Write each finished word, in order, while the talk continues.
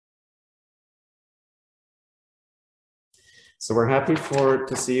So we're happy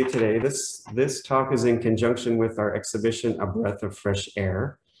to see you today. This talk is in conjunction with our exhibition, A Breath of Fresh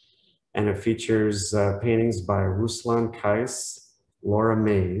Air, and it features paintings by Ruslan, Khais, Laura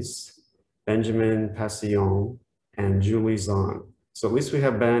Mays, Benjamin Passione, and Julie Zahn. So at least we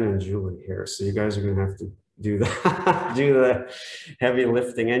have Ben and Julie here. So you guys are going to have to do the heavy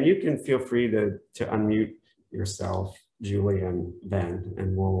lifting, and you can feel free to unmute yourself, Julie and Ben,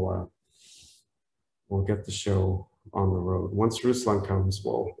 and we'll get the show on the road. Once Ruslan comes,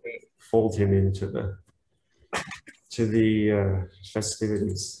 we'll fold him into the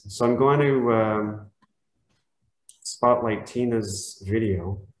festivities. So I'm going to spotlight Tina's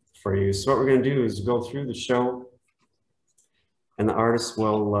video for you. So what we're going to do is go through the show, and the artists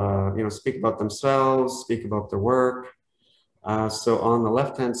will speak about themselves, speak about their work. So on the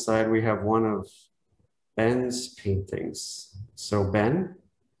left-hand side, we have one of Ben's paintings. So Ben.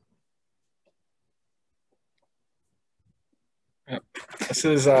 This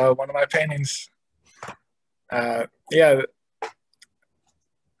is one of my paintings.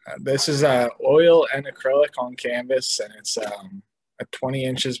 This is oil and acrylic on canvas, and it's 20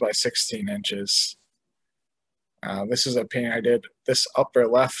 inches by 16 inches. This is a painting I did. This upper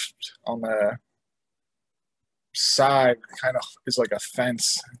left on the side kind of is like a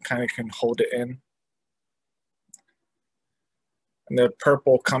fence, kind of can hold it in. And the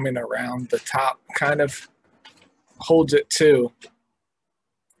purple coming around the top kind of holds it too.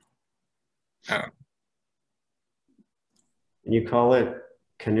 And you call it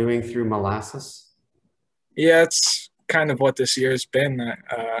canoeing through molasses? Yeah, it's kind of what this year's been,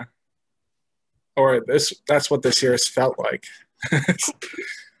 that's what this year's felt like.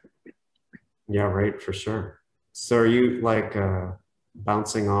 Yeah, right, for sure. So are you like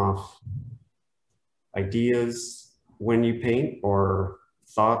bouncing off ideas when you paint, or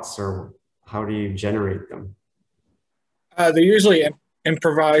thoughts, or how do you generate them? They're usually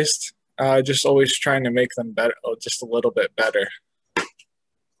improvised, just always trying to make them better, just a little bit better.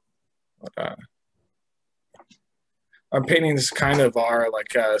 But, our paintings kind of are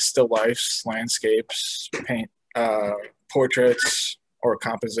like still lifes, landscapes, portraits, or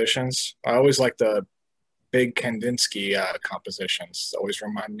compositions. I always like the big Kandinsky compositions. Always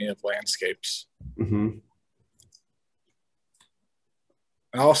remind me of landscapes. Mm-hmm.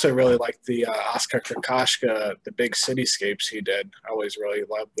 I also really like the Oskar Kokoschka, the big cityscapes he did. I always really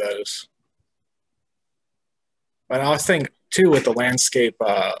loved those. But I think too with the landscape,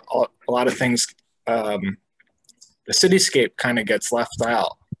 a lot of things, the cityscape kind of gets left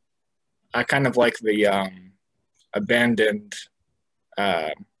out. I kind of like the abandoned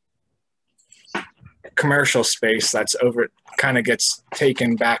commercial space that's kind of gets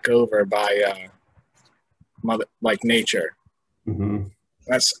taken back over by nature. Mm-hmm.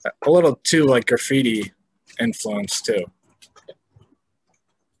 That's a little too like graffiti influence too.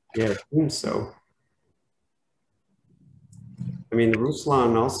 Yeah, it seems so. I mean,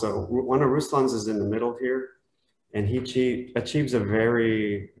 Ruslan also, one of Ruslan's is in the middle here, and he achieves a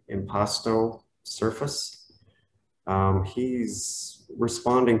very impasto surface. He's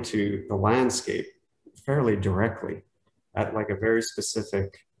responding to the landscape fairly directly at like a very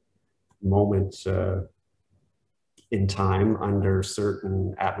specific moment in time under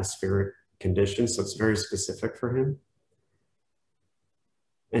certain atmospheric conditions. So it's very specific for him.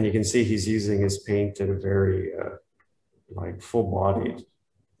 And you can see he's using his paint in a very like full-bodied.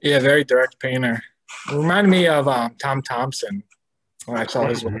 Yeah, very direct painter. It reminded me of Tom Thompson when I saw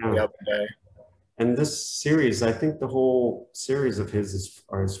his work the other day. And this series, I think the whole series of his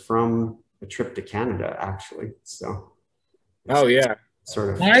is from a trip to Canada, actually. So. Oh yeah. Sort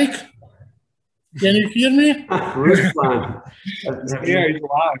of. Mike, can you hear me? Ruslan. Yeah, he's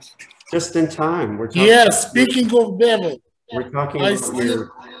alive. Just in time. We're talking. Yeah, speaking of devil. We're talking about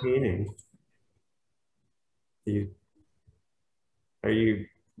your painting. Do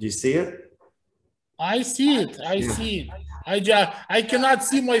you see it? I see it. I see it. I cannot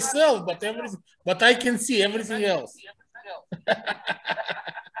see myself, but I can see everything else.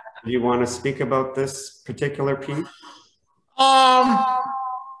 Do you want to speak about this particular piece?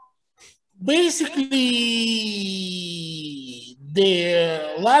 Basically,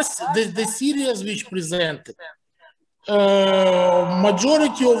 the series which presented,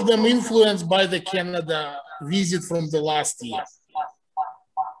 majority of them influenced by the Canada visit from the last year.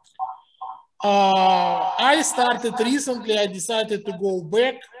 I started recently. I decided to go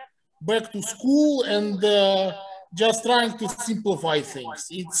back to school and just trying to simplify things.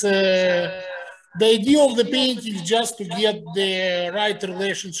 It's the idea of the painting is just to get the right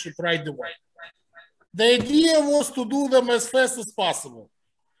relationship right away. The idea was to do them as fast as possible.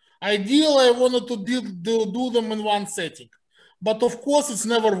 Ideally, I wanted to do them in one setting. but of course it's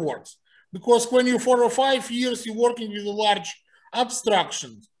never works. Because when you, for 5 years, you're working with a large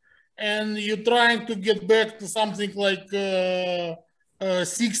abstraction and you're trying to get back to something like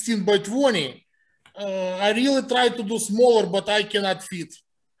 16 by 20, I really try to do smaller, but I cannot fit.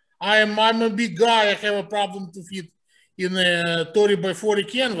 I'm a big guy. I have a problem to fit in a 30 by 40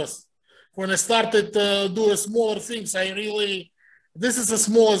 canvas. When I started doing smaller things, this is as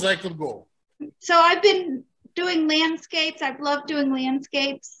small as I could go. So I've been doing landscapes. I've loved doing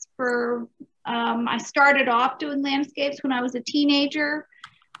landscapes for, I started off doing landscapes when I was a teenager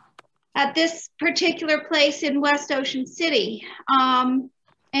at this particular place in West Ocean City.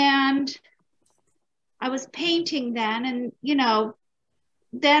 And I was painting then, and, you know,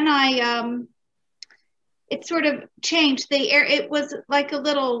 then it sort of changed. It was like a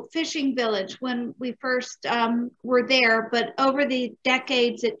little fishing village when we first were there, but over the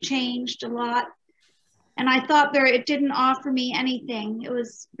decades it changed a lot. And I thought it didn't offer me anything. It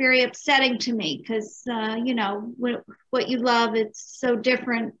was very upsetting to me because, you know, what you love, it's so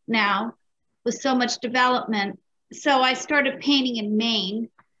different now with so much development. So I started painting in Maine.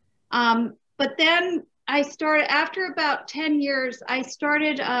 But then I started, after about 10 years, I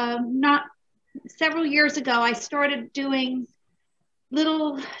started several years ago, I started doing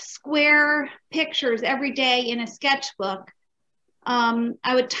little square pictures every day in a sketchbook.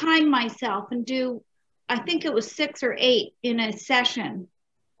 I would time myself and do, I think it was 6 or 8 in a session.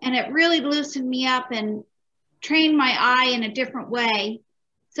 And it really loosened me up and trained my eye in a different way.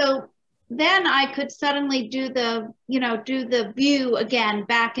 So then I could suddenly do the view again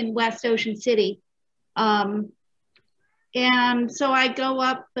back in West Ocean City. And so I go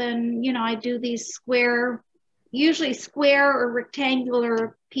up and, you know, I do these usually square or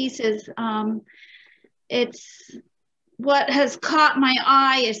rectangular pieces. It's what has caught my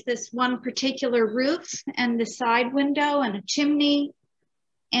eye is this one particular roof and the side window and a chimney.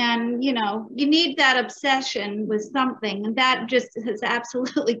 And, you know, you need that obsession with something. And that just has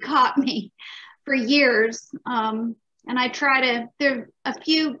absolutely caught me for years. And I try there are a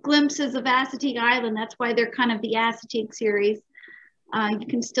few glimpses of Assateague Island. That's why they're kind of the Assateague series. You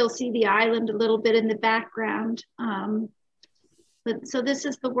can still see the island a little bit in the background. But so this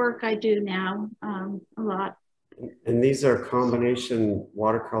is the work I do now a lot. And these are combination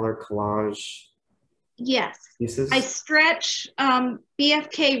watercolor collage Yes. pieces? I stretch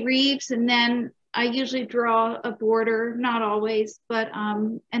BFK Reeves and then I usually draw a border, not always, but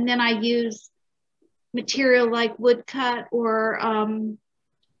and then I use material like woodcut or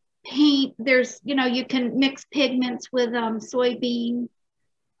paint. There's, you know, you can mix pigments with soybean,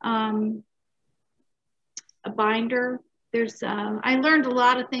 a binder. There's, I learned a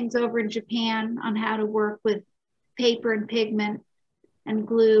lot of things over in Japan on how to work with paper and pigment and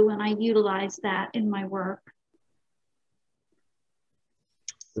glue, and I utilize that in my work.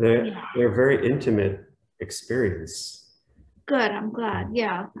 They're very intimate experience. Good, I'm glad,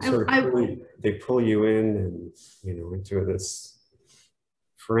 yeah. They pull you in and, you know, into this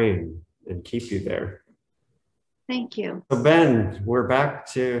frame and keep you there. Thank you. So Ben, we're back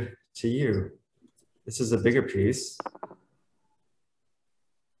to you. This is a bigger piece.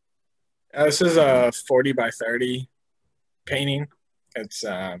 This is a 40 by 30 painting. It's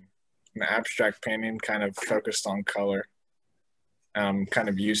an abstract painting kind of focused on color. Kind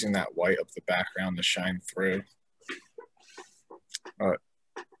of using that white of the background to shine through.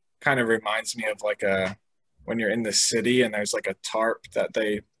 Kind of reminds me of like when you're in the city and there's like a tarp that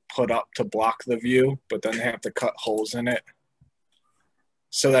they put up to block the view, but then they have to cut holes in it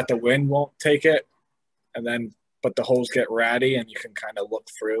so that the wind won't take it. And then, but the holes get ratty and you can kind of look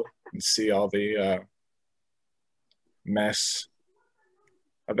through and see all the mess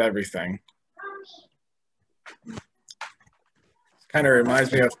of everything. Kind of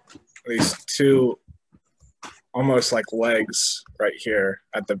reminds me of these two almost like legs right here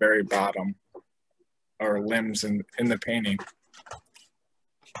at the very bottom, or limbs in the painting.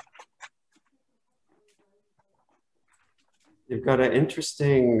 You've got an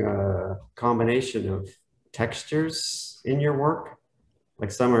interesting combination of textures in your work.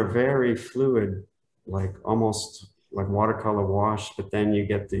 Like some are very fluid, like almost like watercolor wash, but then you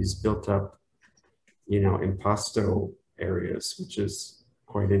get these built up, you know, impasto areas, which is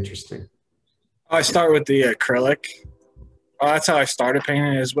quite interesting. I start with the acrylic. Well, that's how I started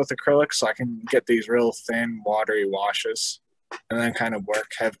painting, is with acrylic, so I can get these real thin, watery washes, and then kind of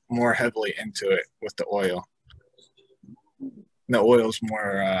work more heavily into it with the oil. And the oil's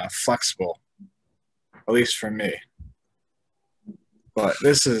more flexible, at least for me. But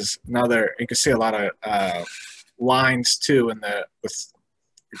this is another. You can see a lot of lines too, with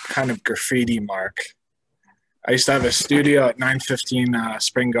kind of graffiti mark I used to have a studio at 915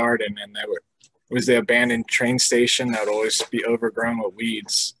 Spring Garden, and it was the abandoned train station that would always be overgrown with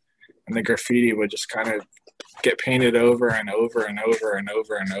weeds. And the graffiti would just kind of get painted over and over and over and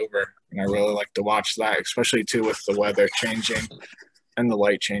over and over. And I really like to watch that, especially too with the weather changing and the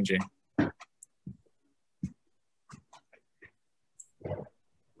light changing. It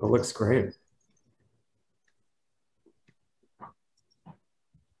looks great.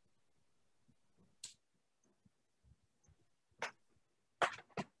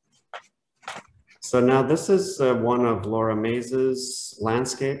 So now this is one of Laura Mays's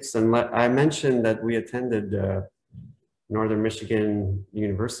landscapes. And I mentioned that we attended Northern Michigan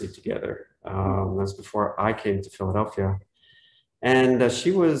University together. That's before I came to Philadelphia. And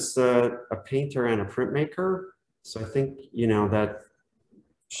she was a painter and a printmaker. So I think, you know, that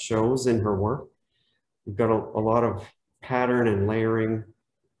shows in her work. We've got a lot of pattern and layering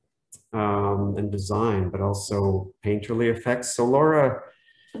and design, but also painterly effects. So Laura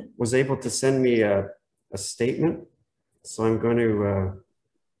was able to send me a statement. So I'm going to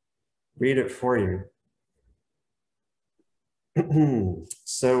read it for you.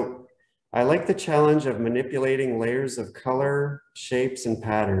 So I like the challenge of manipulating layers of color, shapes, and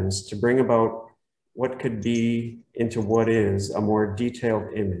patterns to bring about what could be into what is a more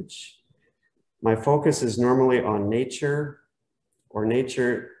detailed image. My focus is normally on nature, or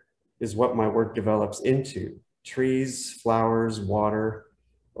nature is what my work develops into: trees, flowers, water,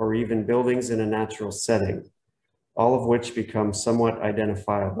 or even buildings in a natural setting, all of which become somewhat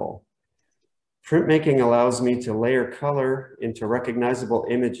identifiable. Printmaking allows me to layer color into recognizable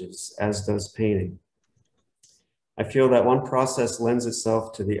images, as does painting. I feel that one process lends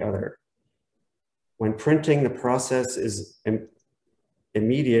itself to the other. When printing, the process is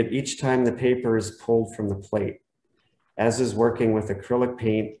immediate each time the paper is pulled from the plate, as is working with acrylic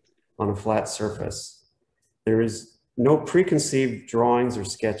paint on a flat surface. There is no preconceived drawings or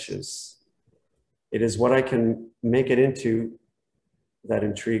sketches. It is what I can make it into that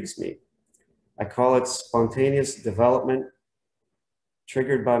intrigues me. I call it spontaneous development,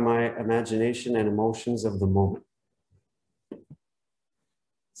 triggered by my imagination and emotions of the moment.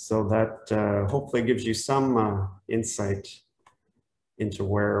 So that hopefully gives you some insight into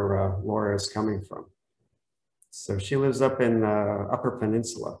where Laura is coming from. So she lives up in the Upper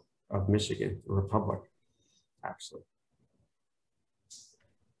Peninsula of Michigan, the Republic, actually.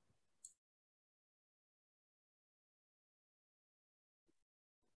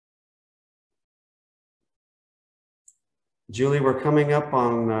 Julie, we're coming up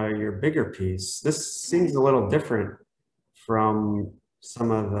on your bigger piece. This seems a little different from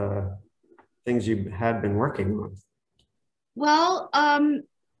some of the things you had been working on. Well,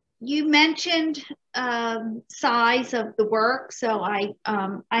 you mentioned size of the work. So I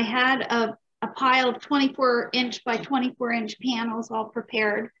had a pile of 24-inch by 24-inch panels all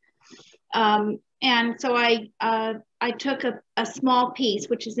prepared. And so I took a small piece,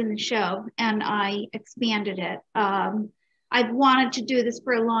 which is in the show, and I expanded it. I've wanted to do this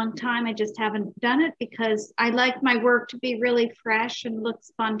for a long time. I just haven't done it because I like my work to be really fresh and look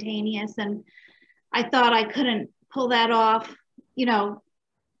spontaneous. And I thought I couldn't pull that off, you know,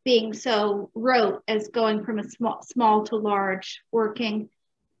 being so rote as going from a small to large working.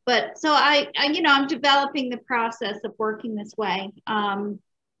 But so I you know, I'm developing the process of working this way.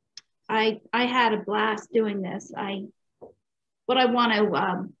 I had a blast doing this. What I want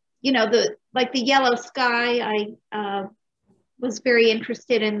to, you know, like the yellow sky, I was very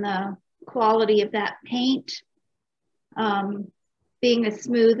interested in the quality of that paint, being as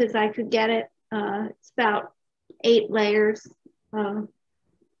smooth as I could get it. It's about 8 layers of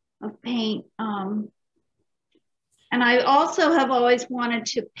paint. And I also have always wanted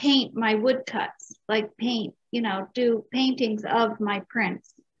to paint my woodcuts, like paint, you know, do paintings of my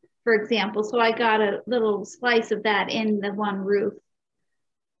prints, for example. So I got a little slice of that in the one roof.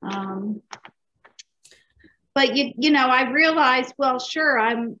 But you know, I realized, well, sure,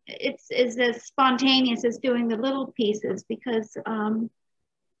 it's as spontaneous as doing the little pieces because,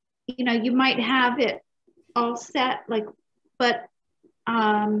 you know, you might have it all set, like, but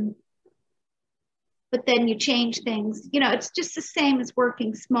then you change things. You know, it's just the same as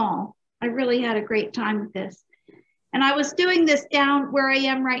working small. I really had a great time with this. And I was doing this down where I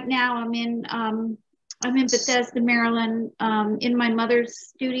am right now. I'm in Bethesda, Maryland, in my mother's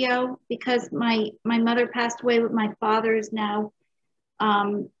studio because my mother passed away, but my father is now,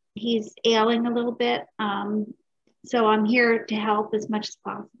 he's ailing a little bit. So I'm here to help as much as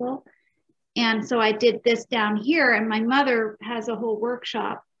possible. And so I did this down here, and my mother has a whole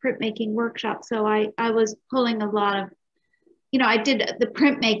workshop, printmaking workshop. So I was pulling a lot of you know, I did the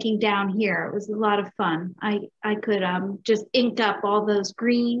printmaking down here. It was a lot of fun. I could just ink up all those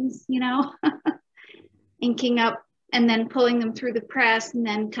greens, you know, inking up and then pulling them through the press and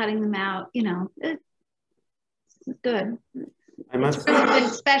then cutting them out, you know. It's good. It's really been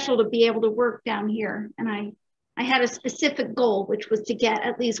special to be able to work down here. And I had a specific goal, which was to get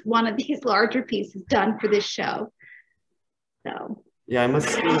at least one of these larger pieces done for this show. So. Yeah, I must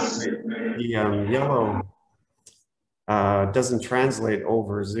say the yellow doesn't translate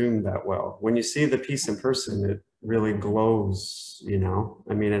over Zoom that well. When you see the piece in person, it really glows, you know?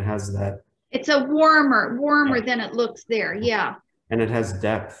 I mean, it has that. It's a warmer than it looks there, yeah. And it has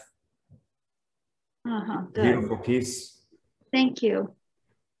depth. Good. Beautiful piece. Thank you.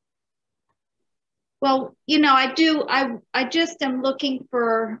 Well, you know, I just am looking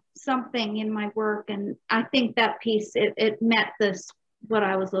for something in my work, and I think that piece, it met what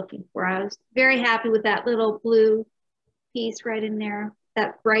I was looking for. I was very happy with that little blue piece right in there,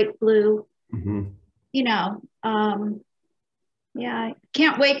 that bright blue. Mm-hmm. You know, yeah, I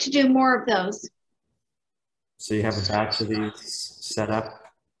can't wait to do more of those. So you have a batch of these set up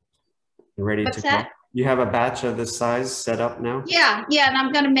and ready What's to that? go? You have a batch of this size set up now? Yeah, and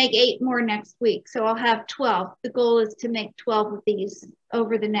I'm going to make 8 more next week. So I'll have 12. The goal is to make 12 of these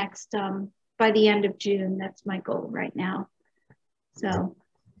over the next, by the end of June. That's my goal right now. So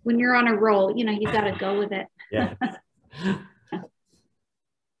when you're on a roll, you know, you got to go with it. Yeah.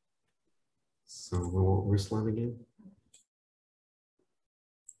 So Ruslan again.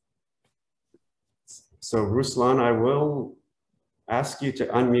 So Ruslan, I will ask you to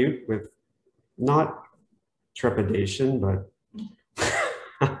unmute with not trepidation, but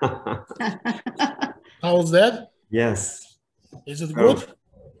How's that? yes. Is it good?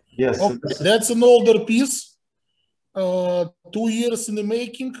 Yes. Okay. That's an older piece, 2 years in the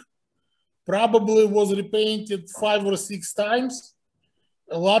making. Probably was repainted 5 or 6 times.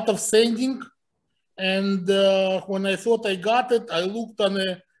 A lot of sanding. And when I thought I got it, I looked on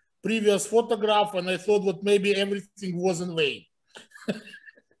a previous photograph and I thought that maybe everything was in vain.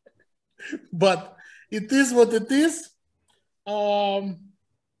 But it is what it is.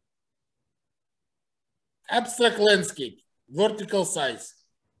 Abstract landscape, vertical size.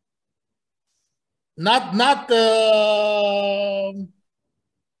 Not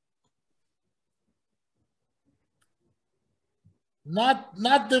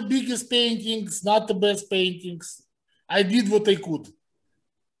the biggest paintings, not the best paintings. I did what I could.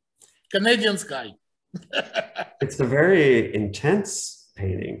 Canadian sky. It's a very intense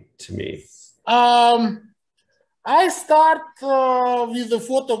painting to me. I start with a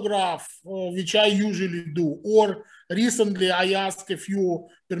photograph, which I usually do, or recently I asked a few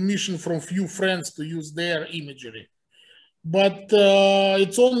permission from few friends to use their imagery. But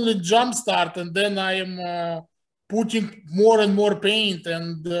it's only jump start, and then I am putting more and more paint,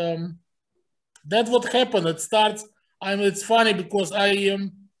 and that's what happened. It starts. It's funny because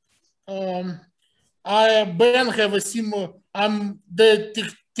Ben have a similar.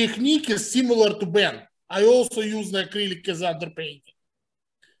 The technique is similar to Ben. I also use the acrylic as underpainting,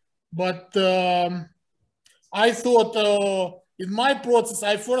 but I thought in my process,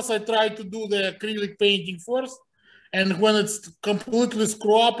 I try to do the acrylic painting first, and when it's completely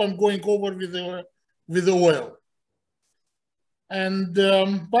screw up, I'm going over with the oil. And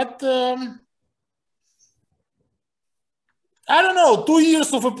I don't know, 2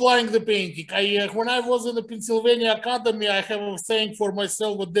 years of applying the painting. When I was in the Pennsylvania Academy, I have a saying for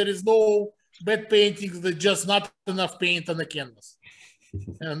myself that there is no bad paintings, there's just not enough paint on the canvas.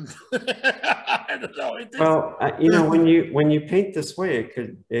 And I don't know. Well, you know, when you paint this way,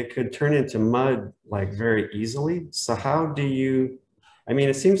 it could turn into mud like very easily. So how do you? I mean,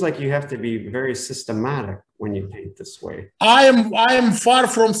 it seems like you have to be very systematic when you paint this way. I am far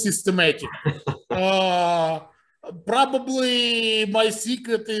from systematic. Probably my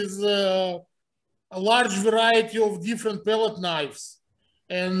secret is a large variety of different palette knives.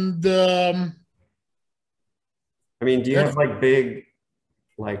 And I mean, do you have like big,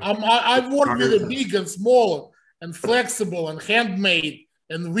 like? I've worked with a big and small and flexible and handmade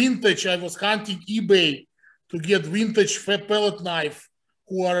and vintage. I was hunting eBay to get vintage palette knife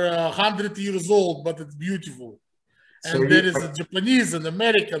who are 100 years old, but it's beautiful. And so there is a Japanese and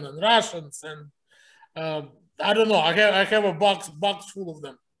American and Russians and I don't know. I have a box full of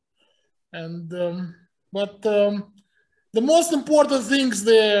them. And the most important things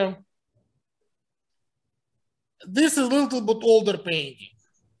there. This is a little bit older painting,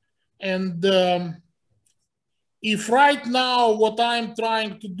 and if right now what I'm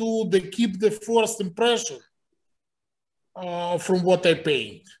trying to do, they keep the first impression from what I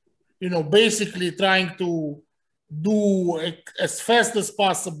paint, you know, basically trying to do as fast as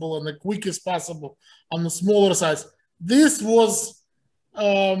possible and as quick as possible on the smaller size. This was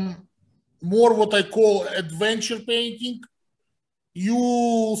more what I call adventure painting.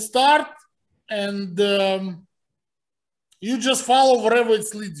 You start and you just follow wherever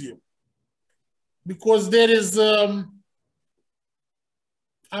it leads you. Because there is, I'm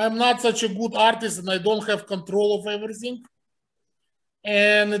not such a good artist and I don't have control of everything.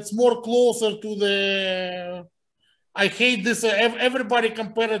 And it's more closer to the, I hate this, everybody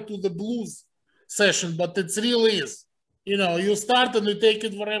compare it to the blues session, but it really is. You know, you start and you take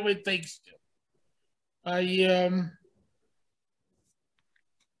it wherever it takes you.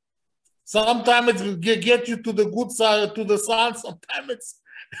 Sometimes it get you to the good side, to the sun. Sometimes it's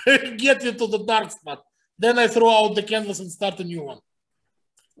get you to the dark spot. Then I throw out the canvas and start a new one.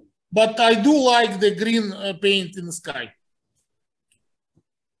 But I do like the green paint in the sky.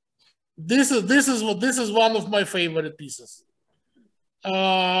 This is one of my favorite pieces.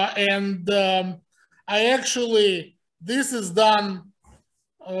 And I actually, this is done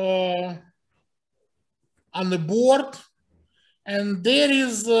on the board, and there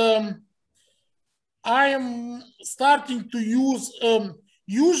is, I am starting to use,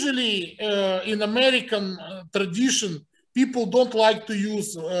 usually in American tradition, people don't like to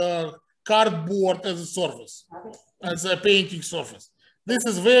use cardboard as a surface, as a painting surface. This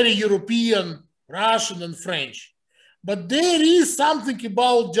is very European, Russian, and French. But there is something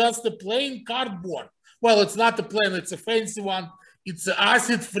about just a plain cardboard. Well, it's not a plain, it's a fancy one. It's an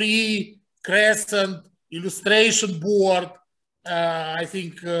acid-free crescent illustration board. I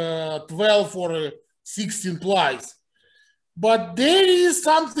think 12 or 16 plies. But there is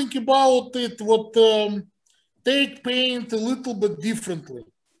something about it what take paint a little bit differently.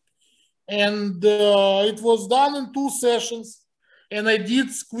 And it was done in 2 sessions. And I did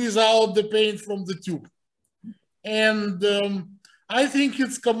squeeze out the paint from the tube. And I think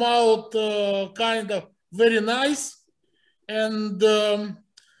it's come out kind of very nice. And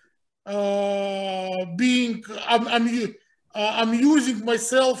I'm using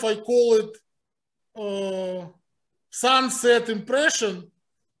myself, I call it sunset impression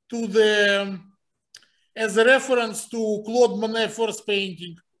to the, as a reference to Claude Monet's first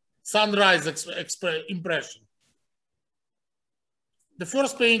painting, Sunrise Impression. The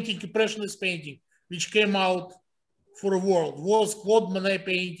first painting, Impressionist painting, which came out for the world, was Claude Monet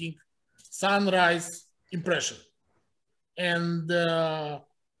painting, Sunrise Impression. And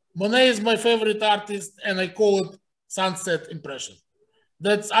Monet is my favorite artist, and I call it Sunset Impression.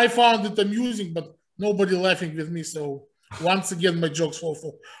 That's, I found it amusing, but nobody laughing with me. So once again, my jokes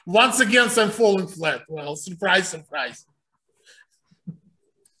fall. Once again, I'm falling flat. Well, surprise, surprise.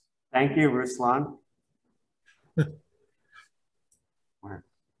 Thank you, Ruslan.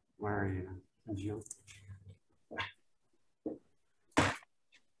 Where are you?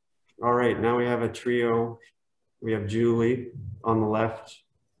 All right, now we have a trio. We have Julie on the left,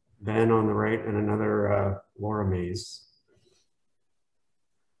 Ben on the right, and another Laura Mays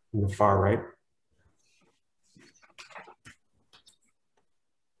on the far right.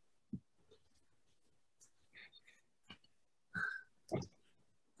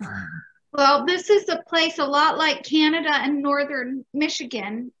 Well, this is a place a lot like Canada and northern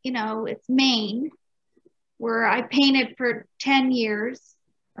Michigan. You know, it's Maine, where I painted for 10 years,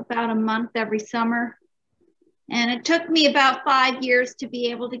 about a month every summer. And it took me about 5 years to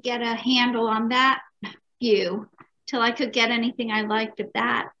be able to get a handle on that view till I could get anything I liked of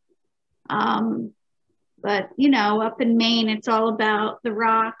that. But, you know, up in Maine, it's all about the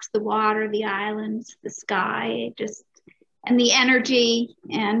rocks, the water, the islands, the sky, just, and the energy.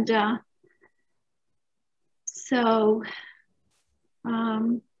 And so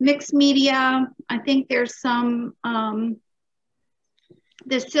mixed media, I think there's some, the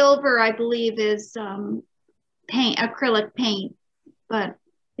silver, I believe, is paint, acrylic paint, but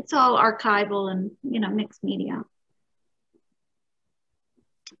it's all archival and, you know, mixed media.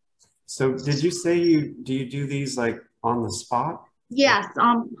 So did you say do you do these like on the spot? Yes,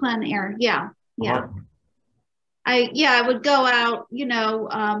 on plein air. Yeah, yeah. I would go out, you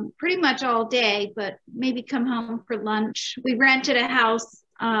know, pretty much all day, but maybe come home for lunch. We rented a house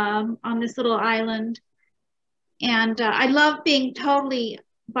on this little island, and I love being totally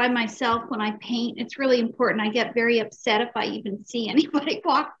by myself when I paint. It's really important. I get very upset if I even see anybody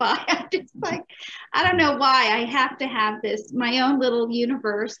walk by. I'm just like, I don't know why I have to have this, my own little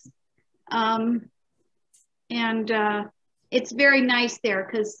universe. It's very nice there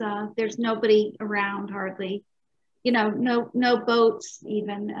because there's nobody around hardly, you know, no boats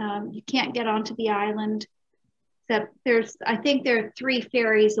even. You can't get onto the island, except I think there are 3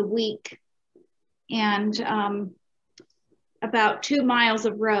 ferries a week. And about 2 miles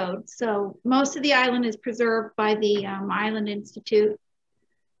of road. So most of the island is preserved by the Island Institute.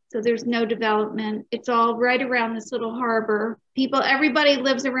 So there's no development. It's all right around this little harbor. Everybody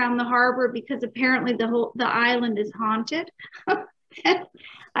lives around the harbor because apparently the island is haunted.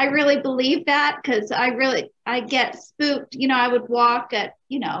 I really believe that because I get spooked. You know, I would walk at,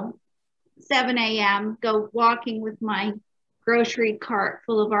 7 a.m., go walking with my grocery cart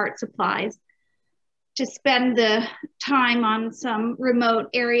full of art supplies to spend the time on some remote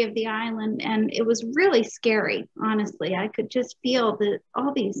area of the island. And it was really scary, honestly. I could just feel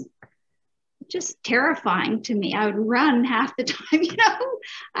all these, just terrifying to me. I would run half the time,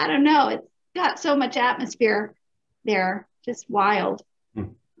 I don't know. It's got so much atmosphere there, just wild.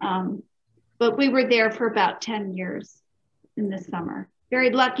 But we were there for about 10 years in the summer.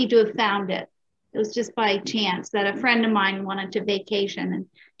 Very lucky to have found it. It was just by chance that a friend of mine wanted to vacation and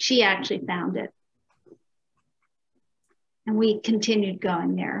she actually found it. And we continued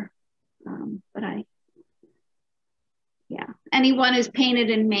going there. Anyone who's painted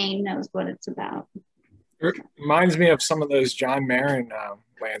in Maine knows what it's about. It reminds me of some of those John Marin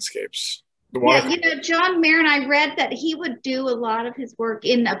landscapes. Yeah, John Marin, I read that he would do a lot of his work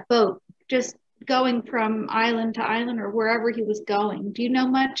in a boat, just going from island to island or wherever he was going. Do you know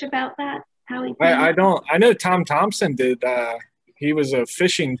much about that? How he painted? I don't. I know Tom Thompson did. He was a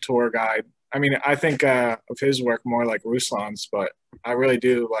fishing tour guide. I mean, I think of his work more like Ruslan's, but I really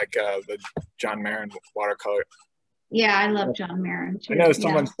do like the John Marin watercolor. Yeah, I love John Marin too. I know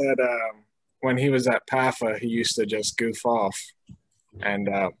someone said when he was at PAFA, he used to just goof off. And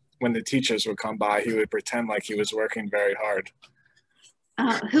when the teachers would come by, he would pretend like he was working very hard.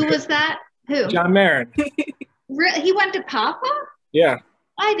 Who was that? Who? John Marin. He went to PAFA? Yeah.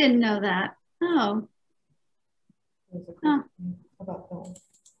 I didn't know that. Oh.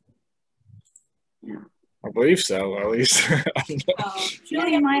 Yeah. I believe so, at least.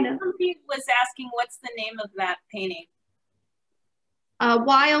 Julia, somebody was asking what's the name of that painting?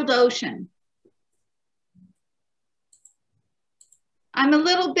 Wild Ocean. I'm a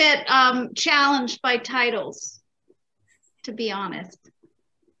little bit challenged by titles, to be honest.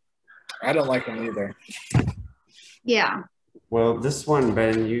 I don't like them either. Yeah. Well, this one,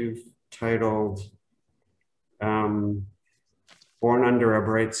 Ben, you've titled Born Under a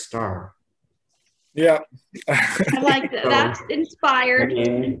Bright Star. Yeah. I like that. That's inspired. I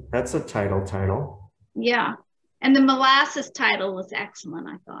mean, that's a title. Yeah. And the molasses title was excellent,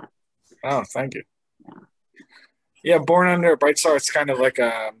 I thought. Oh, thank you. Yeah, Born Under a Bright Star, it's kind of like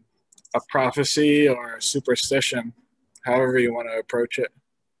a prophecy or a superstition, however you want to approach it.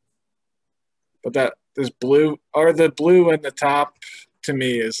 But this blue, or the blue in the top, to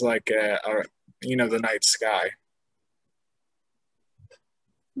me is like the night sky.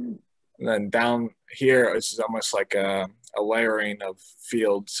 And then down here, it's almost like a layering of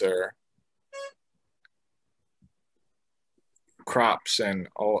fields or crops and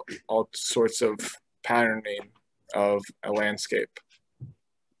all sorts of patterning of a landscape.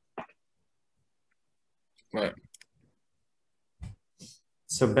 But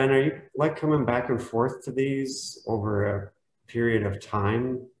so Ben, are you like coming back and forth to these over a period of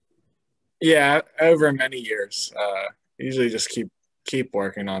time? Yeah, over many years. Usually just keep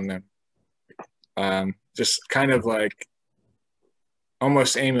working on them. Just kind of like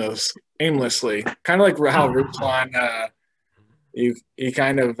almost aimlessly, kind of like how Ruslan, he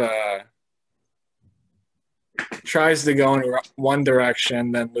kind of tries to go in one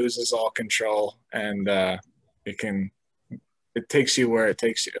direction, then loses all control, and it takes you where it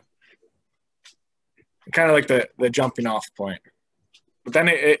takes you. Kind of like the jumping off point, but then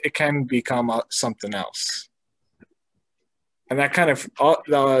it can become something else. And that kind of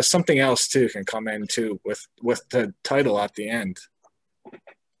something else too can come in too with the title at the end,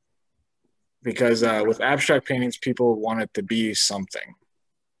 because with abstract paintings, people want it to be something.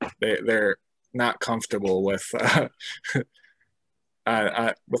 They're not comfortable with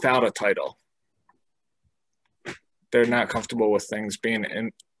without a title. They're not comfortable with things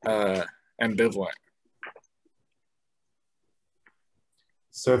being ambivalent.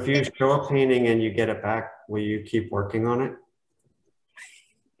 So if you show a painting and you get it back, will you keep working on it?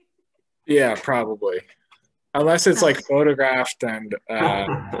 Yeah, probably. Unless it's like photographed and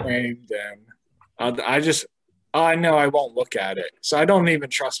framed, and I know I won't look at it. So I don't even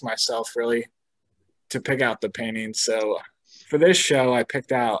trust myself really to pick out the paintings. So for this show, I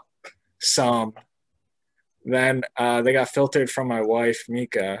picked out some. Then they got filtered from my wife,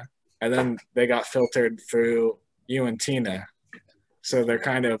 Mika, and then they got filtered through you and Tina. So they're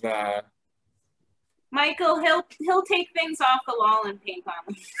kind of Michael, he'll take things off the wall and paint on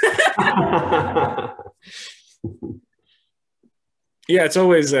them. Yeah, it's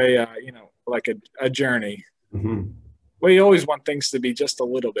always a like a journey. Mm-hmm. Well, you always want things to be just a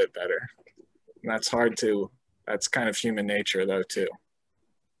little bit better. And that's hard to. That's kind of human nature, though, too.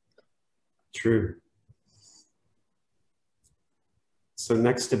 True. So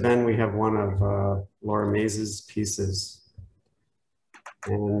next to Ben, we have one of Laura Mays's pieces.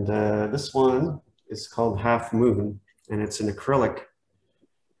 And this one is called Half Moon, and it's an acrylic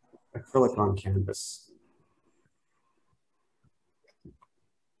on canvas.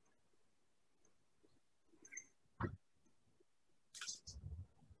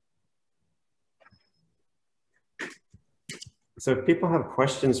 So if people have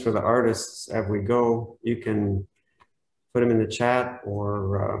questions for the artists as we go, you can put them in the chat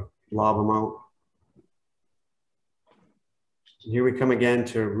or lob them out. Here we come again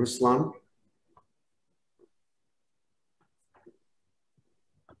to Ruslan.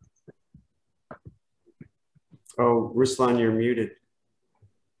 Oh, Ruslan, you're muted.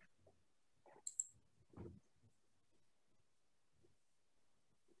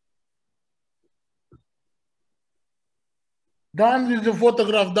 Done with the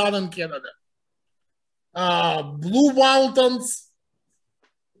photograph done in Canada. Blue mountains,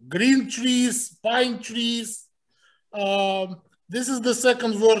 green trees, pine trees. This is the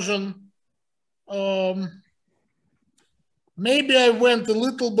second version. Maybe I went a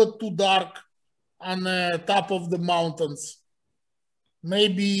little bit too dark on the top of the mountains.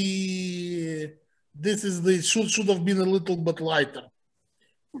 Maybe this is the should have been a little bit lighter.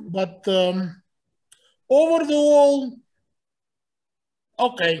 But over the whole,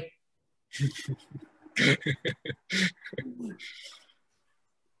 okay.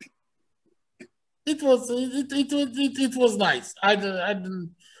 It was nice. I did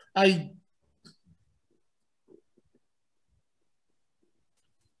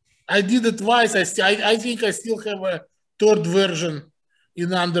it twice. I think I still have a third version in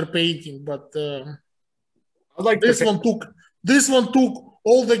underpainting, but this one took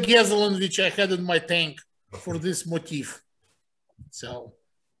all the gasoline which I had in my tank for this motif. So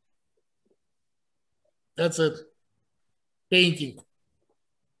that's it. Painting.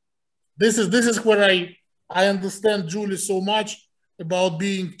 This is where I understand Julie so much about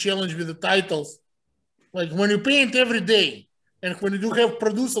being challenged with the titles. Like when you paint every day and when you do have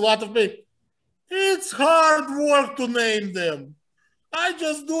produced a lot of paint, it's hard work to name them. I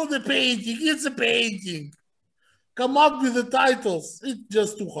just do the painting. It's a painting. Come up with the titles. It's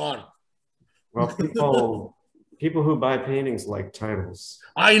just too hard. Well, people who buy paintings like titles.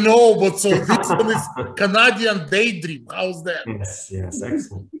 I know, but so this one is Canadian Daydream. How's that? Yes,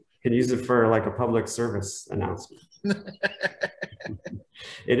 excellent. Can use it for like a public service announcement.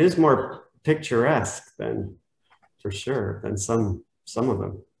 It is more picturesque than, for sure, than some of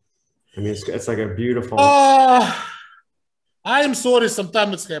them. I mean, it's like a beautiful. I'm sorry.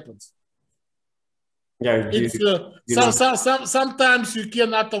 Sometimes it happens. Yeah, sometimes you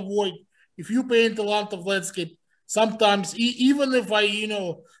cannot avoid. If you paint a lot of landscape, sometimes even if I,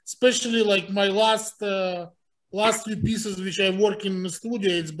 especially like my last few pieces which I work in the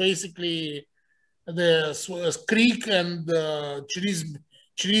studio, it's basically the creek and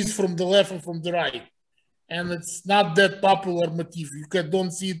trees from the left and from the right, and it's not that popular motif. You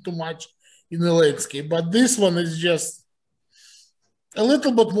don't see it too much in the landscape, but this one is just a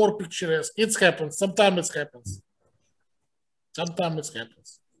little bit more picturesque. It happens. Sometimes it happens. Sometimes it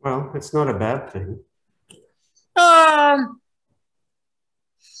happens. Well, it's not a bad thing. I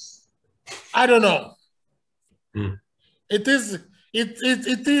don't know. It is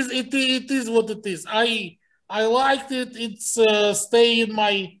what it is. I liked it. It's stay in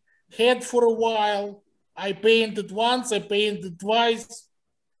my head for a while. I painted once, I painted twice.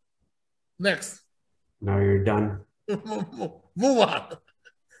 Next. Now you're done. Move on.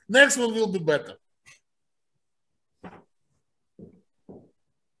 Next one will be better.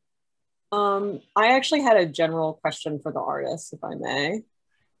 I actually had a general question for the artist, if I may.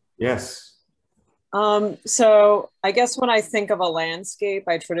 Yes. So I guess when I think of a landscape,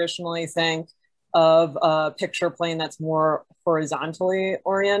 I traditionally think of a picture plane that's more horizontally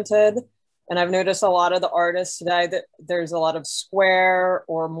oriented. And I've noticed a lot of the artists today that there's a lot of square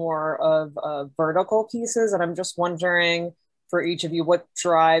or more of vertical pieces. And I'm just wondering for each of you, what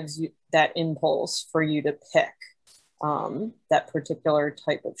drives that impulse for you to pick that particular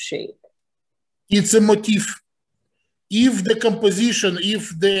type of shape? It's a motif. If the composition,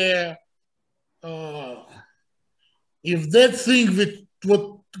 if that thing with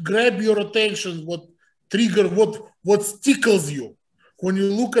what grab your attention, what trigger, what tickles you, when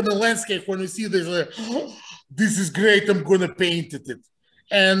you look at the landscape, when you see this, this is great, I'm gonna paint it.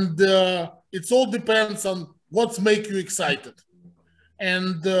 And it all depends on what's make you excited.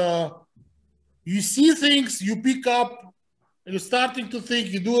 and you see things, you pick up, you're starting to think,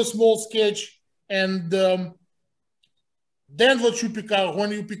 you do a small sketch, and then what you pick up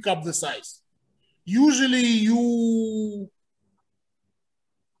when you pick up the size. Usually you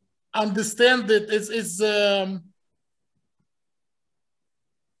understand that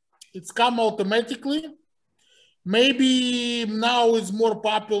it's come automatically. Maybe now it's more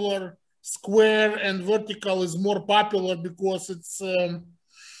popular, square and vertical is more popular because it's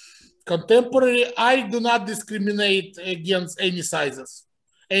contemporary. I do not discriminate against any sizes,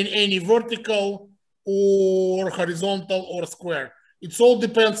 any vertical or horizontal or square. It all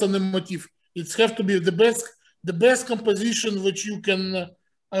depends on the motif. It has to be the best composition which you can,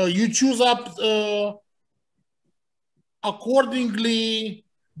 you choose up accordingly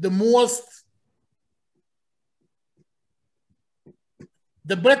the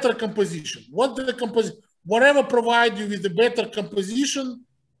better composition. Whatever provide you with the better composition,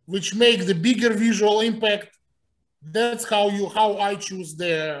 which make the bigger visual impact, that's how I choose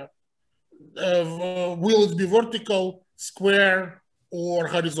the will it be vertical, square, or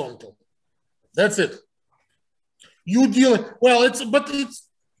horizontal. That's it. You deal well. It's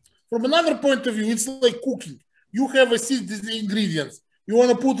from another point of view. It's like cooking. You have the ingredients. You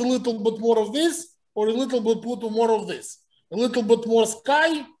want to put a little bit more of this, or a little bit put more of this. A little bit more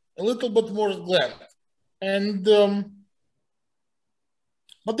sky, a little bit more gland, and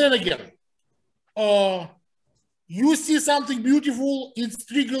but then again, you see something beautiful, it's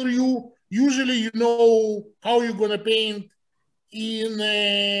trigger you. Usually, you know how you're gonna paint in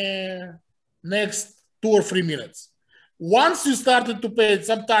next 2 or 3 minutes. Once you started to paint,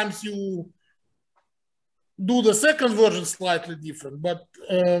 sometimes you do the second version slightly different, but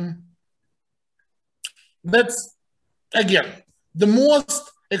that's again the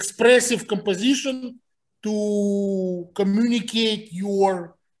most expressive composition to communicate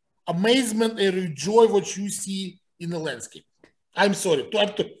your amazement and enjoy what you see in the landscape. I'm sorry,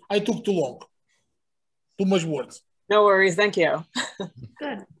 I took too long, too much words. No worries, thank you.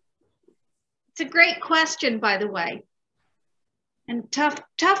 Good. It's a great question, by the way, and tough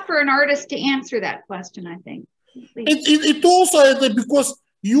for an artist to answer that question, I think. It also, because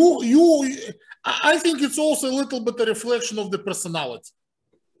I think it's also a little bit a reflection of the personality,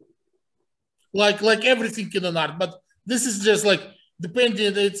 like everything in an art. But this is just like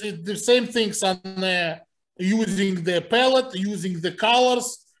depending. It's the same things on using the palette, using the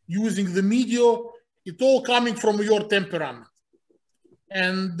colors, using the media. It's all coming from your temperament,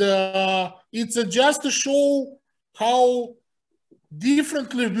 and it's just to show how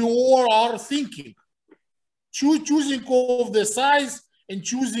differently we all are thinking. Choosing of the size and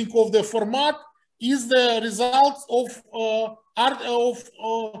choosing of the format is the result of art of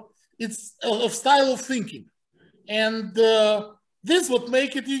style of thinking, and this what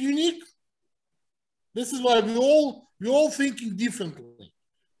make it unique. This is why we all thinking differently,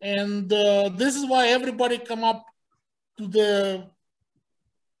 and this is why everybody come up to the.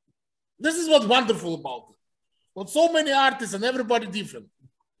 This is what's wonderful about it. But so many artists and everybody different,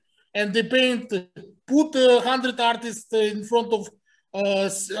 and they put 100 artists in front of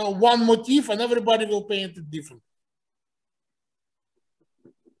one motif, and everybody will paint it different.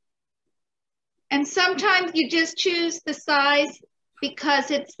 And sometimes you just choose the size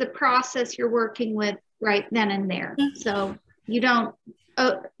because it's the process you're working with right then and there. So you don't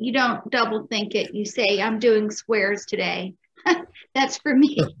double think it. You say, I'm doing squares today. That's for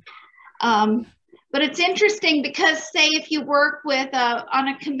me. But it's interesting because, say, if you work with on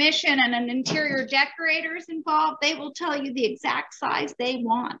a commission and an interior decorator is involved, they will tell you the exact size they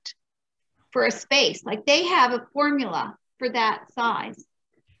want for a space. Like they have a formula for that size,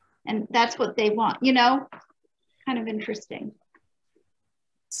 and that's what they want. You know, kind of interesting.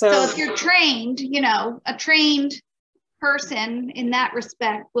 So if you're trained, you know, a trained person in that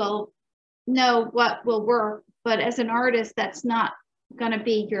respect will know what will work. But as an artist, that's not going to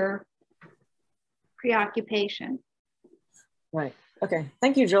be your preoccupation. Right. Okay.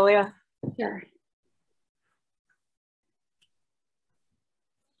 Thank you, Julia. Sure.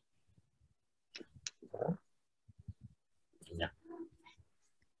 Yeah.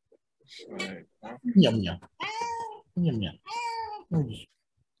 Yum, yum. Yum, yum.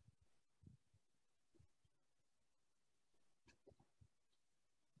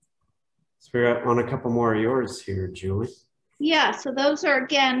 So we're on a couple more of yours here, Julie. Yeah, so those are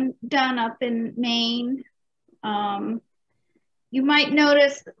again done up in Maine. You might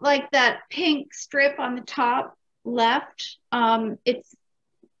notice like that pink strip on the top left,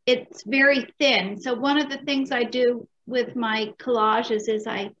 it's very thin. So one of the things I do with my collages is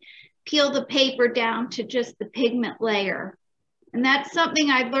I peel the paper down to just the pigment layer. And that's something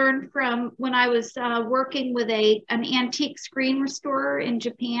I learned from when I was working with an antique screen restorer in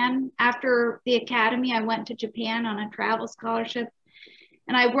Japan. After the academy, I went to Japan on a travel scholarship.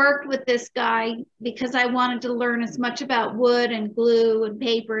 And I worked with this guy because I wanted to learn as much about wood and glue and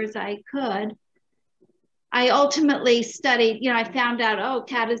paper as I could. I ultimately studied, I found out, oh,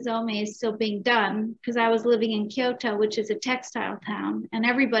 katazome is still being done because I was living in Kyoto, which is a textile town, and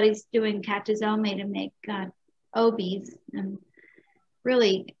everybody's doing katazome to make obis and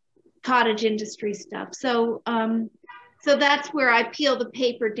really cottage industry stuff. So, so that's where I peel the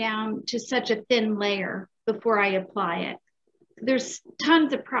paper down to such a thin layer before I apply it. There's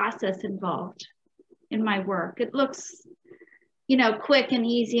tons of process involved in my work. It looks, quick and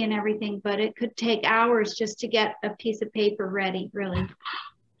easy and everything, but it could take hours just to get a piece of paper ready, really.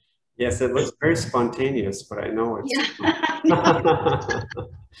 Yes, it looks very spontaneous, but I know it's. Yeah.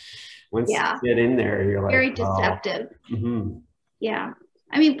 Once you get in there, you're like, very deceptive. Oh. Mm-hmm. Yeah.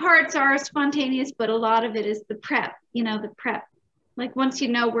 I mean, parts are spontaneous, but a lot of it is the prep, the prep. Like once you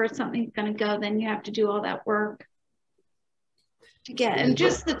know where something's going to go, then you have to do all that work to get, and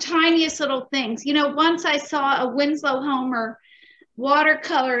just the tiniest little things. Once I saw a Winslow Homer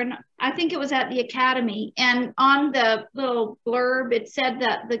watercolor, and I think it was at the Academy, and on the little blurb, it said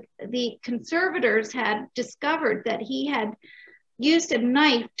that the conservators had discovered that he had used a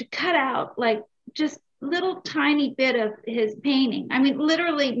knife to cut out like just little tiny bit of his painting. I mean,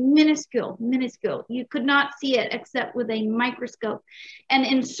 literally minuscule. You could not see it except with a microscope, and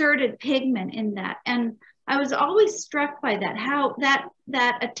inserted pigment in that. And I was always struck by that, how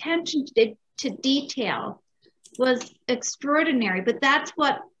that attention to detail was extraordinary. But that's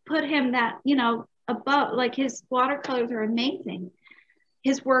what put him that, above. Like his watercolors are amazing.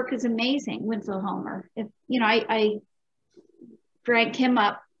 His work is amazing, Winslow Homer. I drank him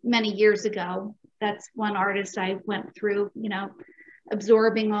up many years ago. That's one artist I went through,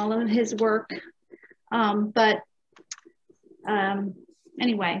 absorbing all of his work.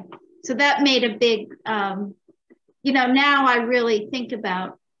 Anyway, so that made a big, now I really think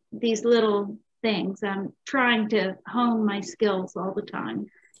about these little things. I'm trying to hone my skills all the time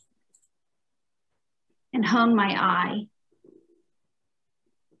and hone my eye.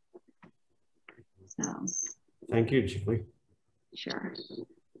 So. Thank you, Julie. Sure.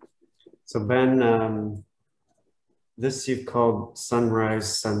 So Ben, this you've called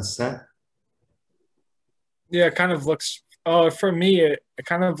Sunrise Sunset. Yeah, it kind of looks, for me, it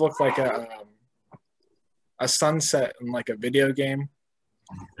kind of looked like a sunset in like a video game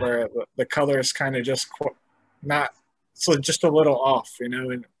where the color is kind of just not, so just a little off,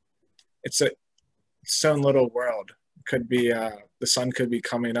 and it's its own little world. It could be, the sun could be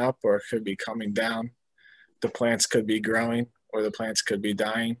coming up or it could be coming down. The plants could be growing or the plants could be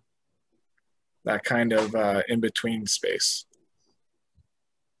dying. That kind of in-between space.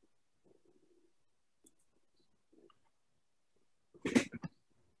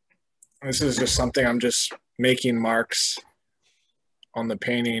 This is just something I'm just making marks on the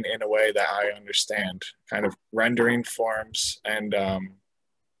painting in a way that I understand, kind of rendering forms and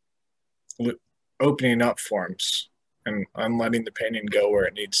opening up forms, and I'm letting the painting go where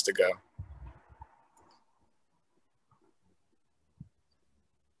it needs to go.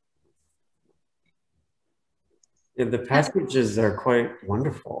 Yeah, the passages are quite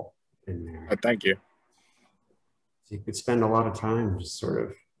wonderful in there. Thank you. So you could spend a lot of time just sort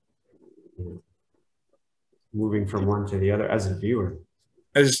of moving from one to the other as a viewer.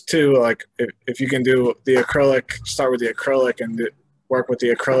 As to like, if you can do the acrylic, start with the acrylic and work with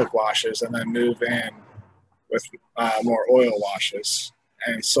the acrylic washes, and then move in with more oil washes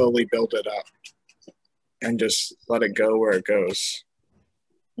and slowly build it up and just let it go where it goes.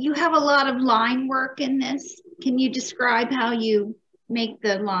 You have a lot of line work in this. Can you describe how you make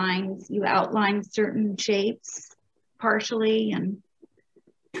the lines? You outline certain shapes partially, and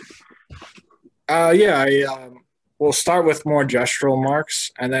we'll start with more gestural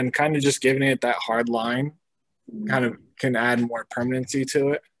marks, and then kind of just giving it that hard line kind of can add more permanency to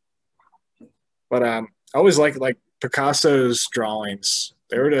it. But I always like Picasso's drawings.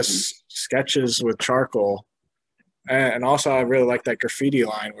 They were just sketches with charcoal. And also I really like that graffiti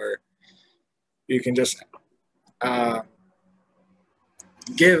line where you can just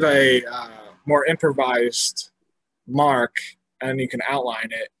give a more improvised mark and you can outline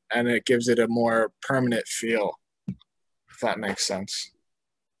it, and it gives it a more permanent feel, if that makes sense.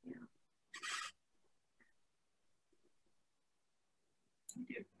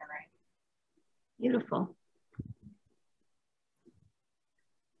 beautiful.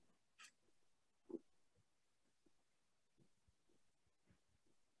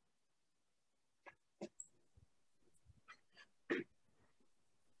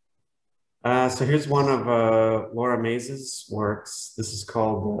 So here's one of Laura Mays's works. This is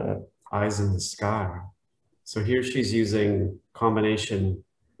called Eyes in the Sky. So here she's using combination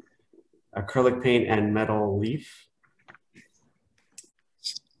acrylic paint and metal leaf.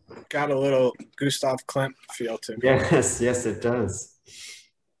 Got a little Gustav Klimt feel to me. Yes, yes, it does.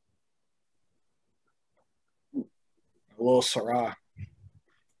 A little Syrah.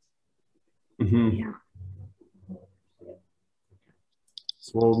 Yeah.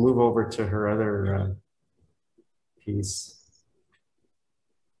 So we'll move over to her other piece.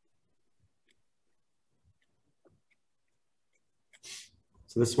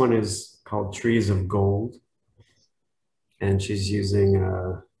 So this one is called Trees of Gold, and she's using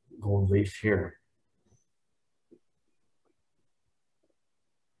a gold leaf here.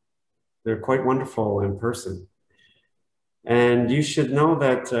 They're quite wonderful in person. And you should know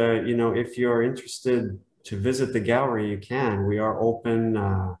that, you know, if you're interested to visit the gallery, you can. We are open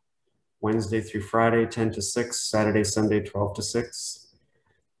Wednesday through Friday, 10 to 6, Saturday, Sunday, 12 to 6.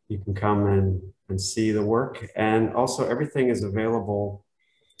 You can come and see the work. And also everything is available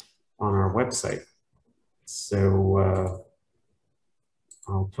on our website. So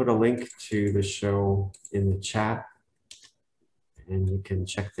I'll put a link to the show in the chat, and you can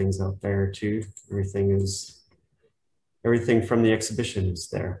check things out there too. Everything from the exhibition is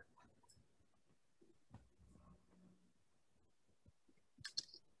there.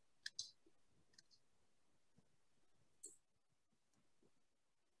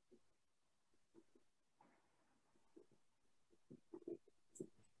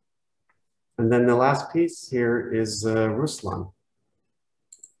 And then the last piece here is Ruslan.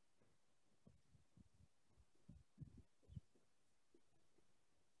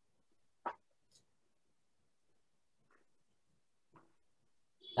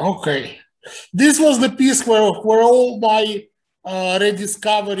 Okay, this was the piece where all my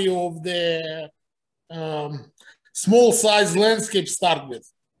rediscovery of the small size landscape start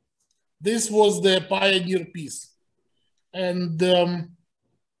with. This was the pioneer piece, and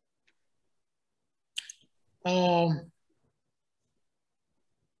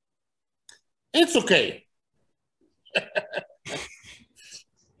it's okay.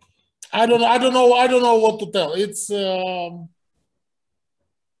 I don't know what to tell.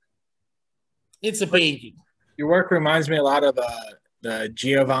 It's a painting. Your work reminds me a lot of the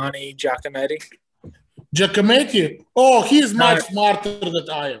Giovanni Giacometti. Giacometti? Oh, he's much smarter than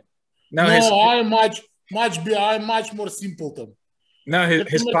I am. No, I'm much more simpleton. No,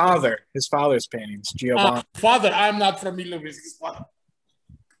 his father's paintings, Giovanni. Father, I'm not familiar with his father.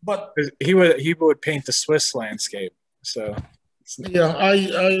 But he would paint the Swiss landscape. So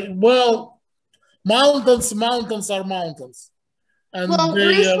yeah, well, mountains are mountains. And well,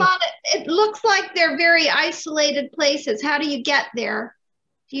 Ruslan, it looks like they're very isolated places. How do you get there?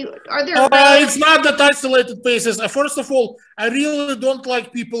 Are there it's not that isolated places. First of all, I really don't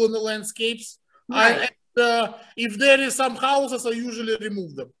like people in the landscapes. Right. If there is some houses, I usually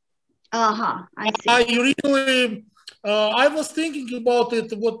remove them. I see. I was thinking about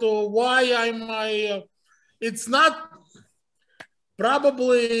it. It's not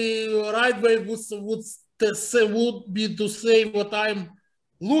probably right way would be to say what I'm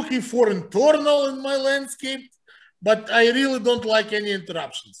looking for internal in my landscape, but I really don't like any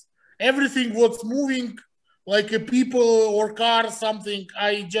interruptions. Everything what's moving, like a people or car, something,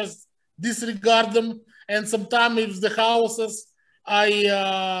 I just disregard them. And sometimes if the houses,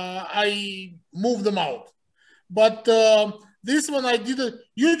 I move them out. But this one I didn't.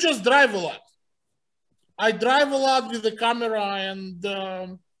 You just drive a lot. I drive a lot with the camera,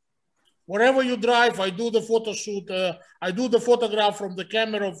 and wherever you drive, I do the photo shoot. I do the photograph from the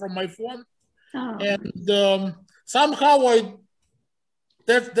camera from my phone, and somehow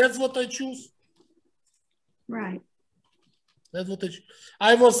that's what I choose. Right. That's what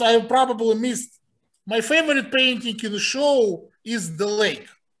I probably missed. My favorite painting in the show is the lake.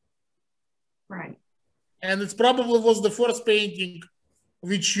 Right. And it probably was the first painting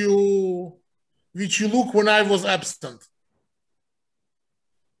which you look when I was absent.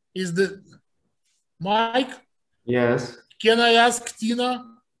 Is the Mike? Yes. Can I ask Tina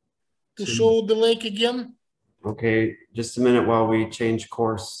to show the lake again? Okay, just a minute while we change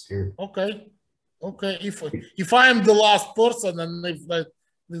course here. Okay. Okay. If I am the last person, and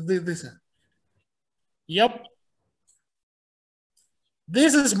if this. Yep.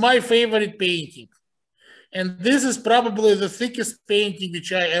 This is my favorite painting. And this is probably the thickest painting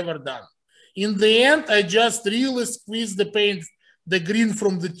which I ever done. In the end, I just really squeezed the paint, the green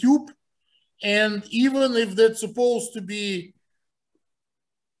from the tube. And even if that's supposed to be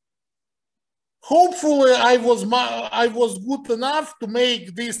hopefully I was good enough to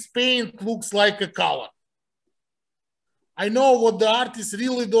make this paint looks like a color. I know what the artists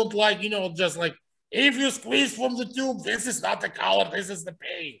really don't like, you know, just like, if you squeeze from the tube, this is not a color, this is the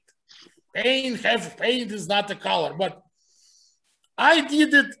paint. Paint is not a color, but I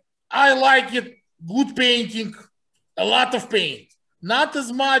did it, I like it, good painting, a lot of paint. Not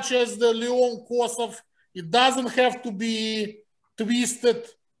as much as the Leon Kosov. It doesn't have to be twisted.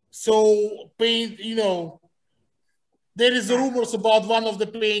 So paint, you know, there is rumors about one of the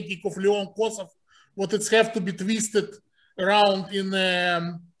painting of Leon Kosov, what it's have to be twisted around in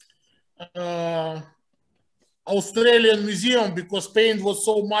Australian museum because paint was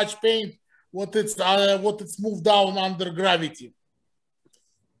so much paint, what it's moved down under gravity.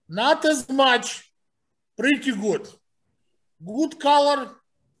 Not as much, pretty good. Good color,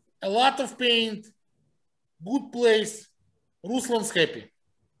 a lot of paint, good place. Ruslan's happy.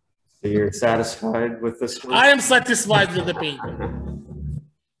 So you're satisfied with this one? I am satisfied with the painting.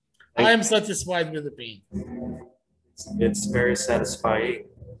 I am satisfied with the paint. It's very satisfying.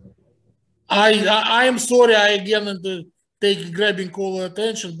 I am sorry I again take grabbing all the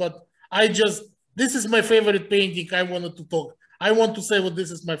attention, but this is my favorite painting. I wanted to talk. I want to say what this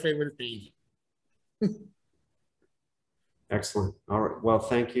is my favorite painting. Excellent. All right. Well,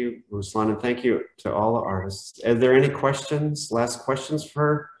 thank you, Ruslan, and thank you to all the artists. Are there any questions? Last questions for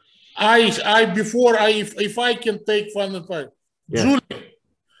her? If I can take fun and fun. Yeah. Julie,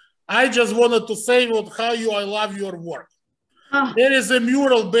 I just wanted to say I love your work. There is a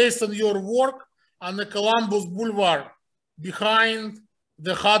mural based on your work on the Columbus Boulevard behind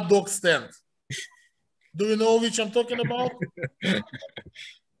the hot dog stand. Do you know which I'm talking about?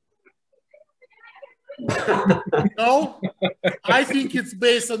 No, I think it's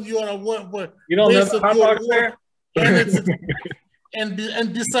based on your work. You don't know the hot dogs there?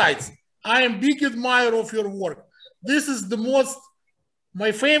 And besides, I am big admirer of your work. This is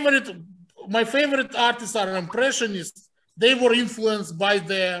my favorite artists are impressionists. They were influenced by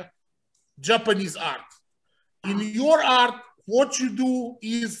the Japanese art. In your art, what you do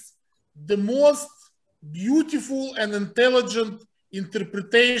is the most beautiful and intelligent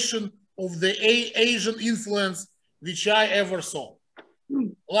interpretation of the Asian influence which I ever saw.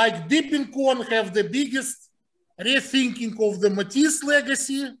 Like Deep in Corn have the biggest rethinking of the Matisse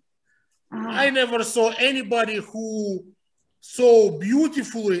legacy. I never saw anybody who so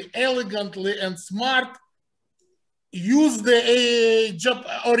beautifully, elegantly, and smart use the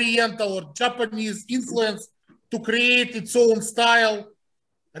Oriental or Japanese influence to create its own style,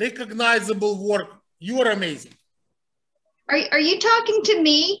 recognizable work. You are amazing. Are you talking to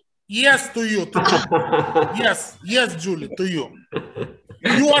me? Yes, to you. Yes, Julie, to you.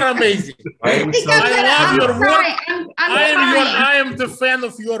 You are amazing. I love your work. I am the fan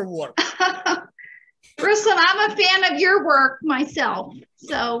of your work. Ruslan, I'm a fan of your work myself.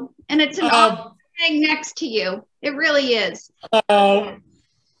 So, and it's an awesome thing next to you. It really is. For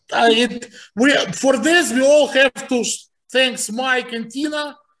this, we all have to thank Mike and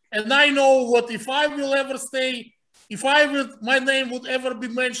Tina. And I know what if I will ever stay, my name would ever be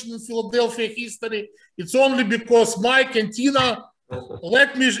mentioned in Philadelphia history, it's only because Mike and Tina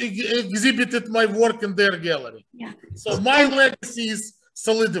let me exhibited my work in their gallery. Yeah. So my legacy is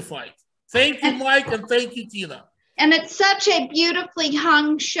solidified. Thank you, Mike, and thank you, Tina. And it's such a beautifully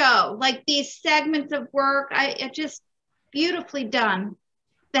hung show. Like these segments of work, it just beautifully done.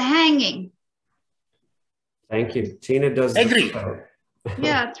 The hanging. Thank you. Tina does. Agree.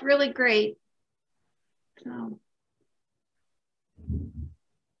 Yeah, it's really great. So.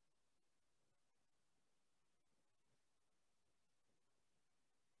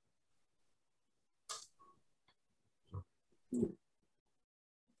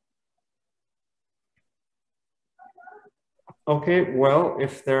 Okay, well,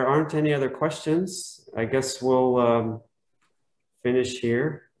 if there aren't any other questions, I guess we'll finish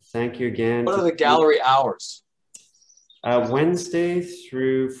here. Thank you again. What are the gallery hours? Wednesday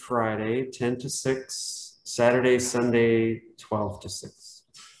through Friday, 10 to 6. Saturday, Sunday, 12 to 6.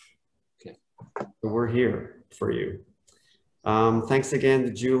 Okay. So we're here for you. Thanks again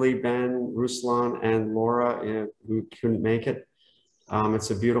to Julie, Ben, Ruslan, and Laura who couldn't make it. It's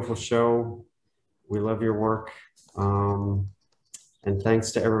a beautiful show. We love your work. And thanks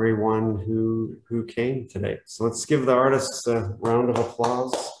to everyone who came today. So let's give the artists a round of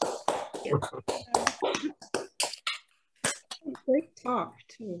applause. Great talk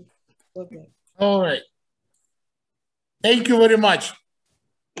too. Lovely. All right. Thank you very much.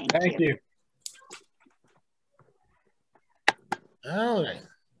 Thank you. All right.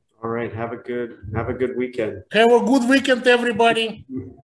 All right. Have a good weekend. Have a good weekend, everybody.